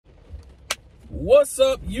What's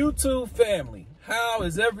up, YouTube family? How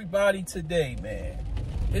is everybody today, man?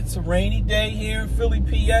 It's a rainy day here in Philly,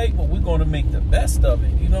 PA, but we're going to make the best of it.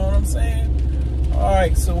 You know what I'm saying? All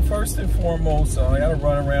right, so first and foremost, I got to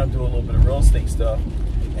run around, do a little bit of real estate stuff.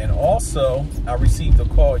 And also, I received a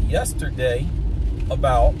call yesterday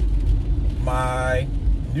about my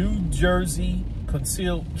New Jersey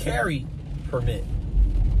concealed carry permit.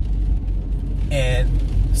 And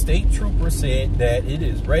State Trooper said that it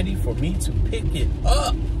is ready for me to pick it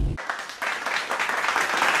up.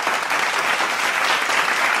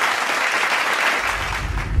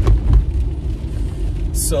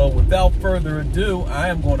 So without further ado, I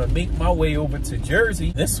am going to make my way over to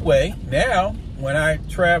Jersey. This way, now, when I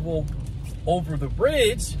travel over the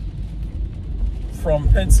bridge from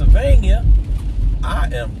Pennsylvania,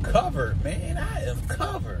 I am covered, man. I am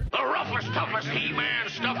covered. The roughest, toughest He-Man,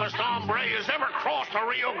 stuffest hombre has ever crossed the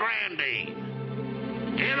Rio Grande.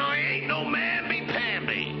 And I ain't no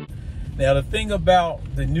mamby-pamby. Now, the thing about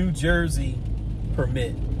the New Jersey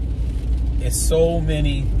permit is so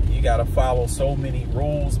many, you got to follow so many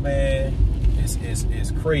rules, man.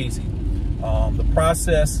 It's crazy. The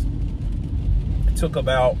process took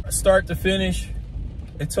about start to finish.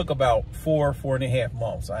 It took about 4.5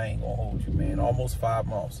 months. I ain't gonna hold you, man. Almost 5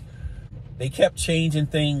 months. They kept changing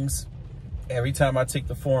things. Every time I take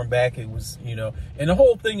the form back, it was, you know, and the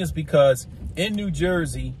whole thing is because in New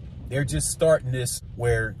Jersey, they're just starting this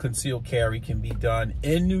where concealed carry can be done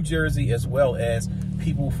in New Jersey as well as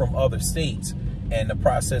people from other states and the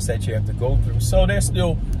process that you have to go through. So they're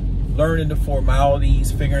still learning the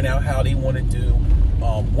formalities, figuring out how they want to do.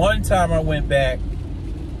 One time I went back,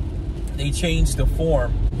 they changed the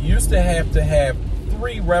form. You used to have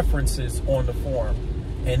 3 references on the form,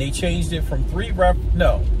 and they changed it from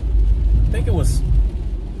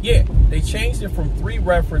they changed it from 3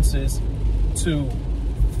 references to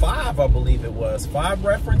 5, I believe it was. 5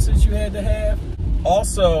 references you had to have.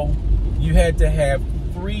 Also, you had to have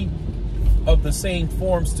 3 of the same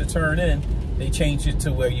forms to turn in. They changed it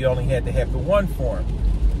to where you only had to have the 1 form.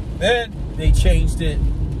 Then they changed it.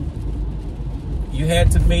 You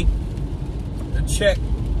had to make a check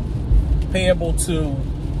payable to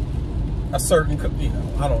a certain, you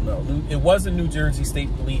know, I don't know. It wasn't New Jersey State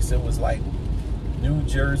Police. It was like New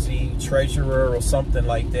Jersey Treasurer or something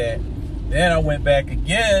like that. Then I went back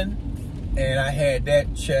again and I had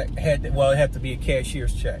that check, well, it had to be a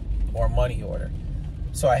cashier's check or a money order.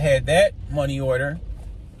 So I had that money order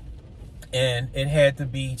and it had to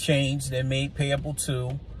be changed and made payable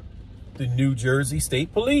to the New Jersey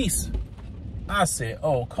State Police. I said,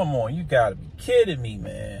 oh, come on, you gotta be kidding me,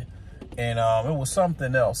 man. And it was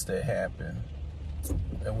something else that happened.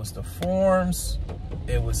 It was the forms,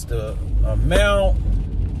 it was the amount,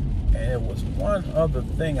 and it was one other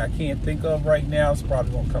thing I can't think of right now. It's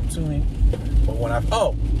probably gonna come to me. But when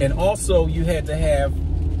and also you had to have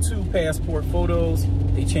 2 passport photos.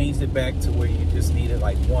 They changed it back to where you just needed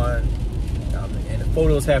like 1. And the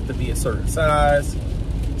photos have to be a certain size.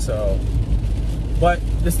 So, but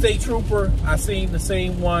the state trooper, I seen the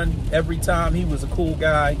same one every time. He was a cool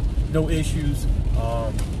guy, no issues.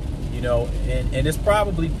 You know, and it's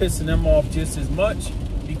probably pissing them off just as much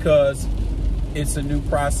because it's a new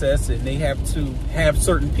process and they have to have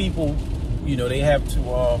certain people, you know, they have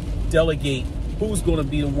to delegate who's going to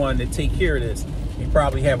be the one to take care of this. You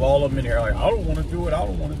probably have all of them in there like, I don't want to do it, I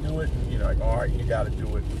don't want to do it. And you're like, all right, you got to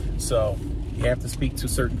do it. So you have to speak to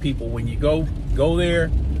certain people when you go there.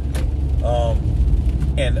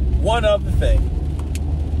 And one other thing,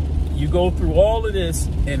 you go through all of this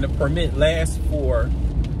and the permit lasts for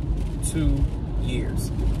 2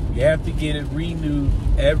 years. You have to get it renewed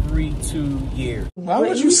every 2 years. Why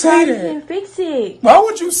would you say that? Can't fix it. Why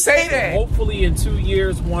would you say that? Hopefully in 2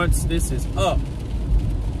 years, once this is up,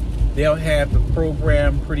 they'll have the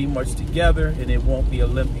program pretty much together and it won't be a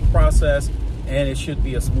lengthy process and it should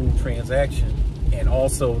be a smooth transaction. And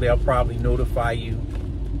also they'll probably notify you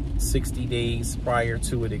 60 days prior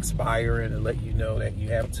to it expiring and let you know that you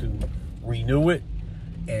have to renew it.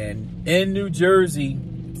 And in New Jersey,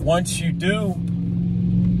 once you do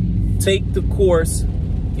take the course,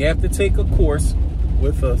 you have to take a course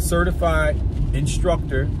with a certified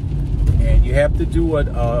instructor and you have to do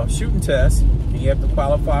a shooting test and you have to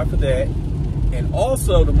qualify for that. And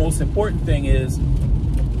also the most important thing is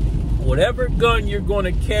whatever gun you're going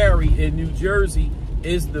to carry in New Jersey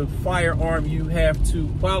is the firearm you have to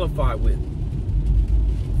qualify with.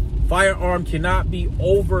 Firearm cannot be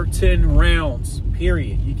over 10 rounds,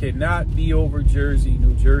 period. You cannot be over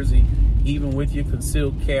New Jersey, even with your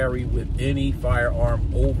concealed carry with any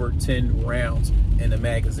firearm over 10 rounds in the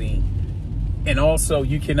magazine. And also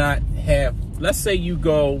you cannot have let's say you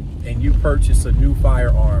go and you purchase a new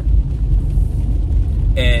firearm,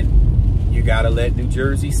 and you got to let New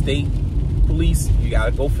Jersey State Police, you got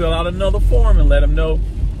to go fill out another form and let them know,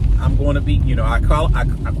 I'm going to be, you know, I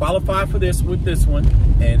qualify for this with this one,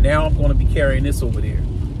 and now I'm going to be carrying this over there.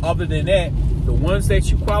 Other than that, the ones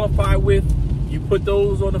that you qualify with, you put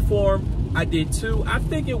those on the form. I did 2. I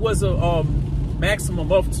think it was a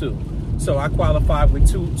maximum of 2. So I qualified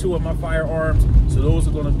with two of my firearms. So those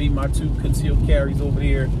are going to be my 2 concealed carries over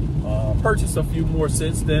there. Purchased a few more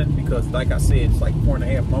since then because, like I said, it's like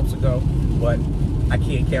 4.5 months ago. But I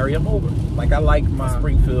can't carry them over. Like I like my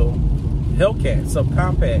Springfield Hellcat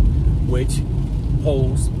subcompact, which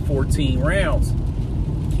holds 14 rounds.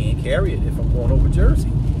 Can't carry it if I'm going over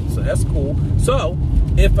Jersey. So that's cool. So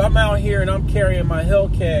if I'm out here and I'm carrying my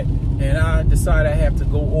Hellcat and I decide I have to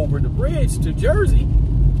go over the bridge to Jersey,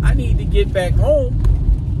 I need to get back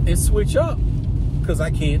home and switch up because I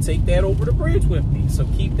can't take that over the bridge with me. So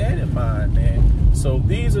keep that in mind, man. So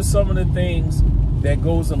these are some of the things that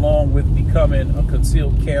goes along with becoming a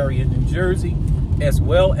concealed carry in New Jersey, as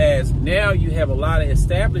well as now you have a lot of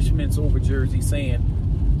establishments over Jersey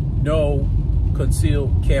saying no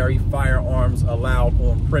concealed carry firearms allowed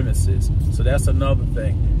on premises. So that's another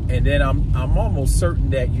thing. And then I'm almost certain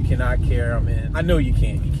that you cannot carry them in. I know you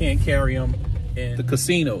can't. You can't carry them in the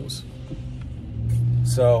casinos.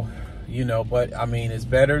 So, you know, but I mean, it's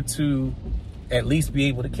better to at least be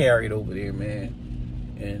able to carry it over there, man,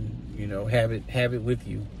 and you know, have it with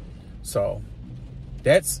you. So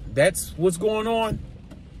that's what's going on.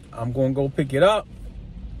 I'm gonna go pick it up.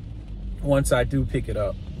 Once I do pick it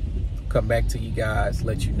up, come back to you guys,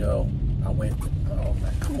 let you know I went. Oh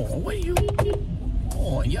man, come on, what are you? Come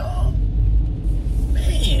on, y'all,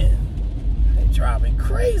 man. Driving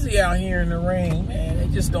crazy out here in the rain, man. They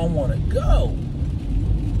just don't want to go.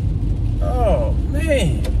 Oh,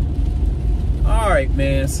 man. All right,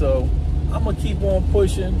 man. So I'm going to keep on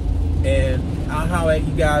pushing, and I'll holler at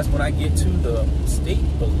you guys when I get to the State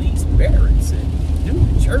Police Barracks in New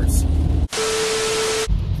Jersey.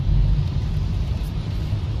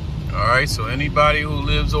 All right, so anybody who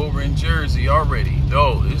lives over in Jersey already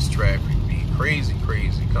know this traffic be crazy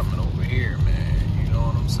coming over here, man. You know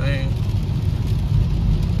what I'm saying?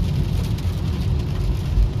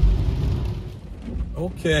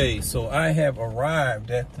 Okay, so I have arrived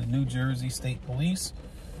at the New Jersey State Police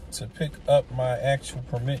to pick up my actual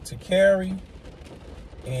permit to carry.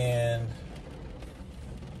 And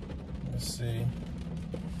let's see.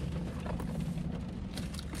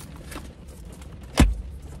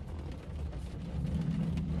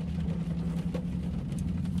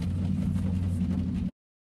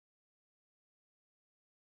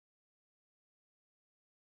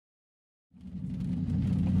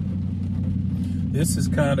 This is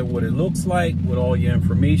kind of what it looks like with all your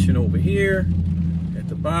information over here at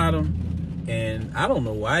the bottom. And I don't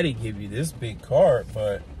know why they give you this big card,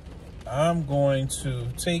 but I'm going to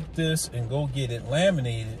take this and go get it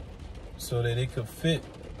laminated so that it could fit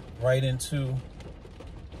right into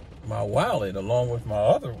my wallet along with my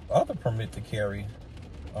other permit to carry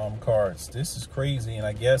cards. This is crazy. And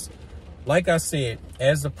I guess, like I said,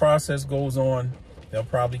 as the process goes on, they'll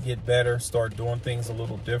probably get better, start doing things a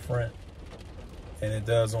little different. And it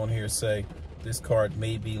does on here say this card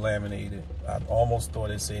may be laminated. I almost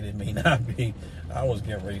thought it said it may not be. I was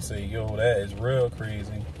getting ready to say, yo, that is real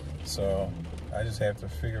crazy. So I just have to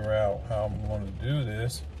figure out how I'm going to do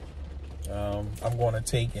this. I'm going to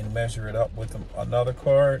take and measure it up with another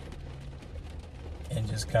card and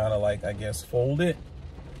just kind of like, I guess, fold it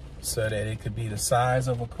so that it could be the size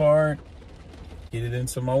of a card. Get it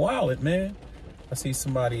into my wallet, man. I see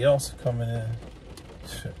somebody else coming in.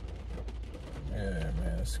 Yeah,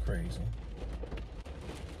 man, it's crazy.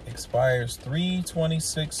 Expires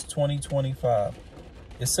 3/26/2025.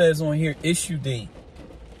 It says on here, issue date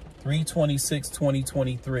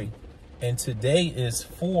 3/26/2023. And today is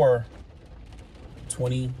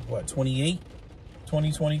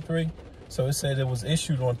 4/28/2023. So it said it was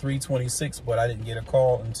issued on 3/26, but I didn't get a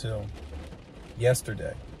call until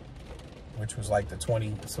yesterday, which was like the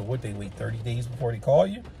 20. So what, they wait 30 days before they call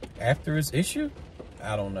you after it's issued?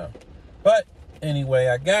 I don't know. But anyway,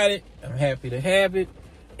 I got it. I'm happy to have it.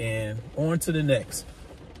 And on to the next.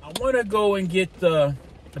 I want to go and get the,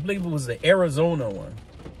 I believe it was the Arizona one.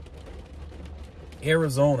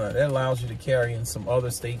 Arizona, that allows you to carry in some other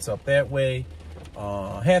states up that way.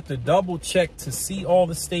 I have to double check to see all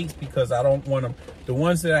the states because I don't want them. The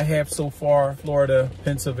ones that I have so far, Florida,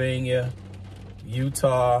 Pennsylvania,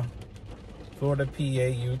 Utah, Florida, PA,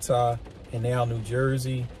 Utah, and now New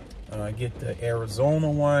Jersey. Get the Arizona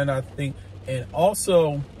one, I think. And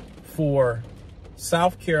also for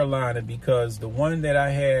South Carolina, because the one that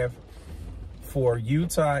I have for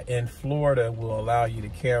Utah and Florida will allow you to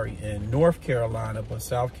carry in North Carolina, but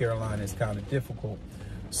South Carolina is kind of difficult.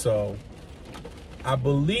 So I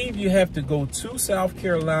believe you have to go to South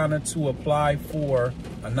Carolina to apply for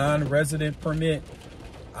a non-resident permit.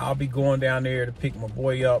 I'll be going down there to pick my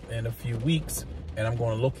boy up in a few weeks, and I'm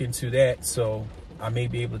going to look into that, so I may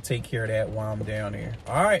be able to take care of that while I'm down there.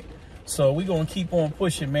 All right, so we're going to keep on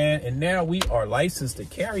pushing, man. And now we are licensed to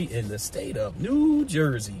carry in the state of New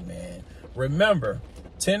Jersey, man. Remember,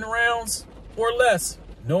 10 rounds or less,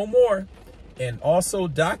 no more. And also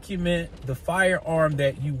document the firearm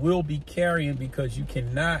that you will be carrying, because you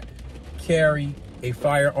cannot carry a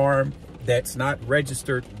firearm that's not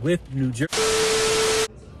registered with New Jersey.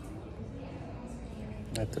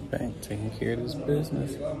 At the bank, taking care of this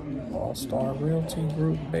business. All-Star Realty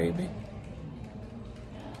Group, baby.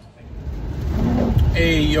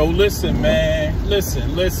 Hey, yo, listen, man.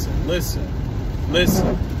 Listen.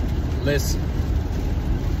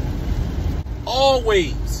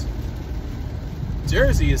 Always.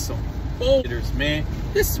 Jersey is some folders, man.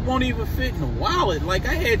 This won't even fit in the wallet. Like,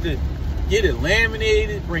 I had to get it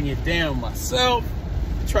laminated, bring it down myself,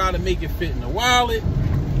 try to make it fit in the wallet.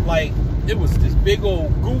 Like, it was this big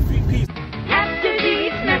old goofy piece. After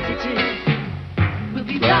these messages, we'll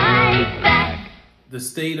be right back. The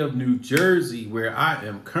state of New Jersey, where I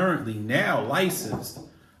am currently now licensed,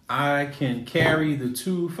 I can carry the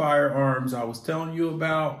 2 firearms I was telling you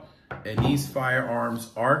about, and these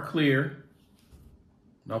firearms are clear.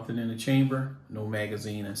 Nothing in the chamber, no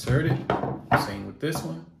magazine inserted. Same with this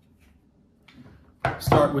one.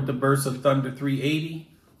 Start with the Burst of Thunder 380.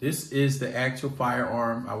 This is the actual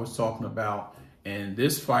firearm I was talking about, and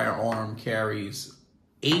this firearm carries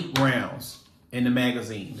 8 rounds in the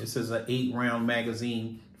magazine. This is an 8-round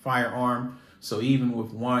magazine firearm, so even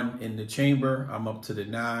with 1 in the chamber, I'm up to the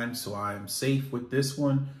 9, so I am safe with this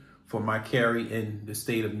one for my carry in the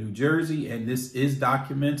state of New Jersey, and this is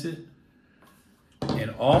documented.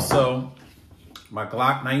 And also, my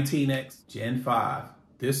Glock 19X Gen 5.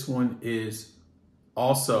 This one is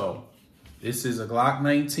also, this is a Glock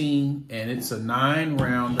 19, and it's a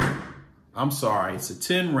 9-rounder. I'm sorry, it's a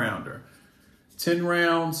 10-rounder. 10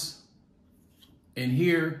 rounds in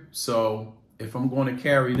here. So if I'm going to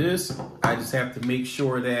carry this, I just have to make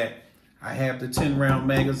sure that I have the 10-round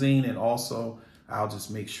magazine, and also I'll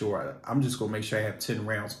just make sure, I'm just going to make sure I have 10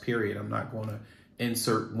 rounds, period. I'm not going to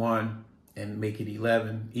insert 1 and make it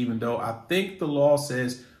 11, even though I think the law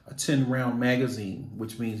says a 10-round magazine,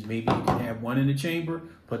 which means maybe you can have 1 in the chamber,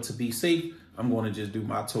 but to be safe, I'm going to just do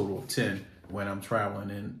my total of 10 when I'm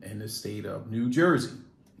traveling in the state of New Jersey.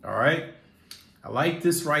 All right. I like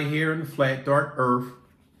this right here in the flat dark earth.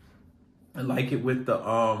 I like it with the,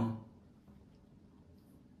 I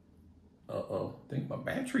think my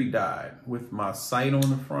battery died with my sight on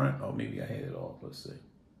the front. Oh, maybe I had it off. Let's see.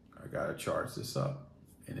 I got to charge this up.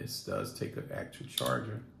 And this does take an actual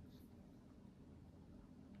charger.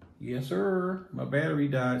 Yes, sir. My battery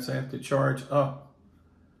died, so I have to charge up.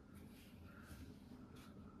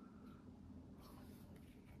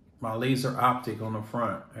 My laser optic on the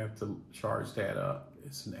front, I have to charge that up.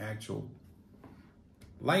 It's an actual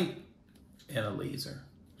light and a laser.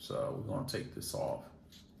 So we're gonna take this off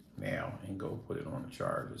now and go put it on the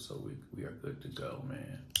charger, so we are good to go,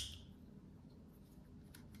 man.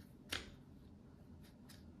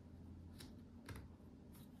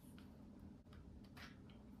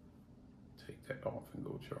 That off and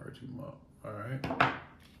go charge him up. All right.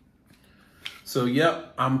 So,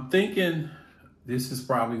 yep, I'm thinking this is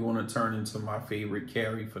probably going to turn into my favorite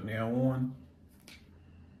carry from now on,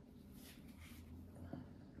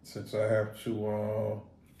 since I have to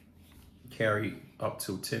carry up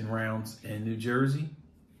to 10 rounds in New Jersey.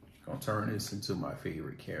 I'm gonna turn this into my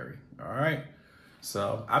favorite carry. All right.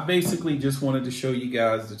 So I basically just wanted to show you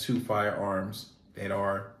guys the 2 firearms that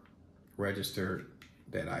are registered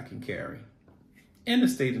that I can carry in the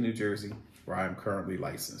state of New Jersey, where I'm currently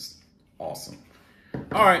licensed. Awesome.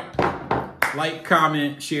 All right. Like,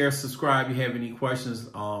 comment, share, subscribe. If you have any questions,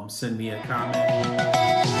 send me a comment.